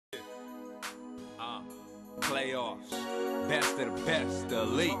Playoffs, best of the best, the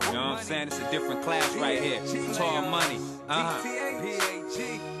elite, you know what I'm saying? It's a different class right here. Tall money,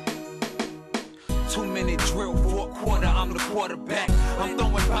 2-minute drill, fourth quarter, I'm the quarterback. I'm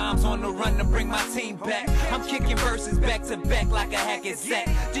throwing bombs on the run to bring my team back. I'm kicking verses back to back like a hack and sack.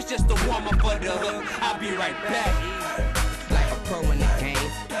 This just a warm up for the hook, I'll be right back. Like a pro in the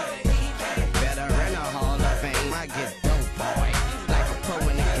game, better in a Hall of Fame. I get dope, boy. Like a pro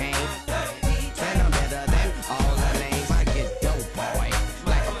in the game, and I'm better than all the names. I get dope, boy.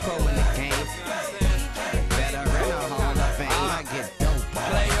 Like a pro in the game, better in a Hall of Fame. I get dope, boy.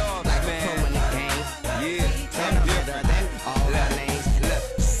 Playoffs, like man. a pro in the game, Yeah, and I'm better than all the names.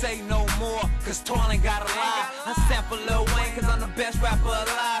 Say no more, cause Toil ain't gotta lie. I sample Lil Wayne cause I'm the best rapper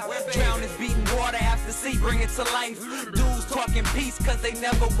alive. Drown is beating water after sea, bring it to life. Dudes talking peace cause they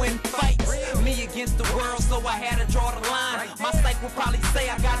never win fights. Me against the world, so I had to draw the line. My psych will probably say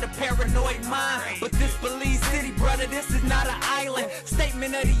I got a paranoid mind, but this Belize City, brother, this is not an island.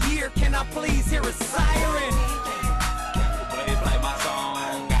 Statement of the year, can I please hear a siren? Play my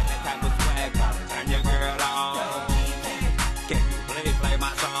song, got that type of swag, turn your girl on. Can you play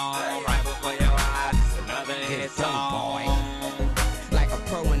my song right before your eyes? Another hit song. Like a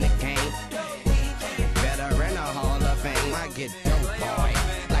pro in the game, better in a Hall of Fame. I get dope, boy.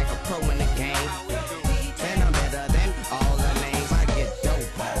 Like a pro in the game, and I'm better than all the names. I get dope,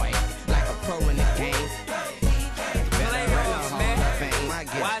 boy. Like a pro in the game, better in a Hall of Fame. I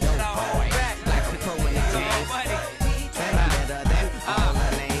get dope, boy. Like a pro in the game, and I'm better than all the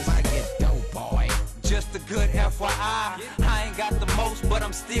names. I get dope, boy. Just a good FYI, I ain't got the most, but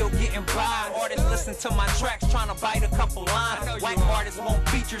I'm still getting by. Artists listen to my tracks, trying to bite a couple lines. White artists want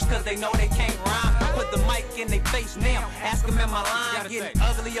features cause they know they can't rhyme. Put the mic in their face now, ask them in my line. Getting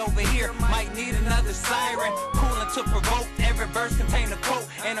ugly over here, might need another siren. Cooling to provoke, every verse contain a quote.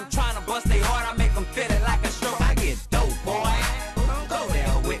 And I'm trying to bust they heart, I make them feel it like a stroke. I get dope, boy. Don't go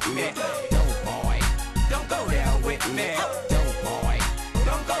there with me. Dope, boy. Don't go there with me. Dope, boy.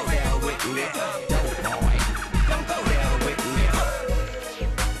 Don't go there with me. Dope, boy. Don't go there with me.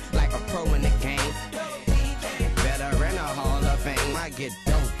 Like a pro in the game, better in a Hall of Fame. I get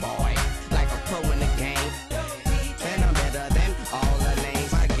dope, boy. Like a pro in the game, and I'm better than all the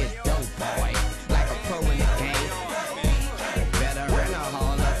names. I get dope, boy. Like a pro in the game, better in a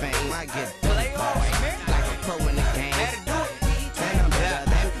Hall of Fame. I get dope, boy. Like a pro in the game, and I'm better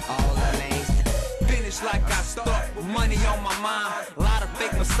than all the names. Finish like I start, with money on my mind. A lot of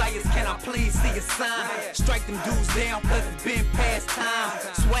fake messiahs, can I please see a sign? Strike them dudes down, cause it's been past time.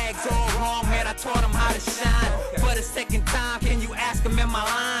 Swag's all wrong, man, I taught them how to shine. For the second time, can you ask them in my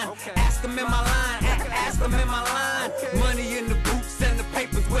line? Ask them in my line, ask them in my line. Money in the boots and the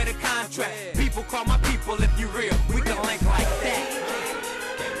papers with a contract. People call my people if you real, we can link like that.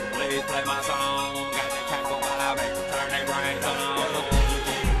 Can you please play my song? Got that type of vibe, make them turn their brains on.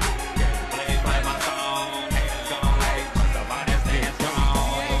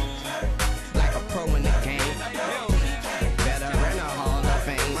 Like a pro in the game, better in a Hall of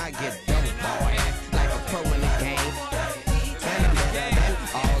Fame. I get dope, boy. Like a pro in the game, and I'm better than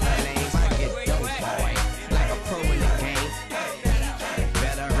all the names. I get dope, boy. Like a pro in the game,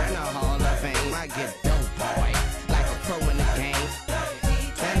 better in a Hall of Fame. I get dope, boy. Like a pro in the game,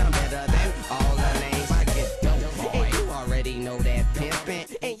 and I'm better than all the names. I get dope, boy. And you already know that pimpin',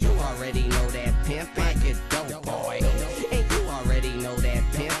 and you already know that pimpin'.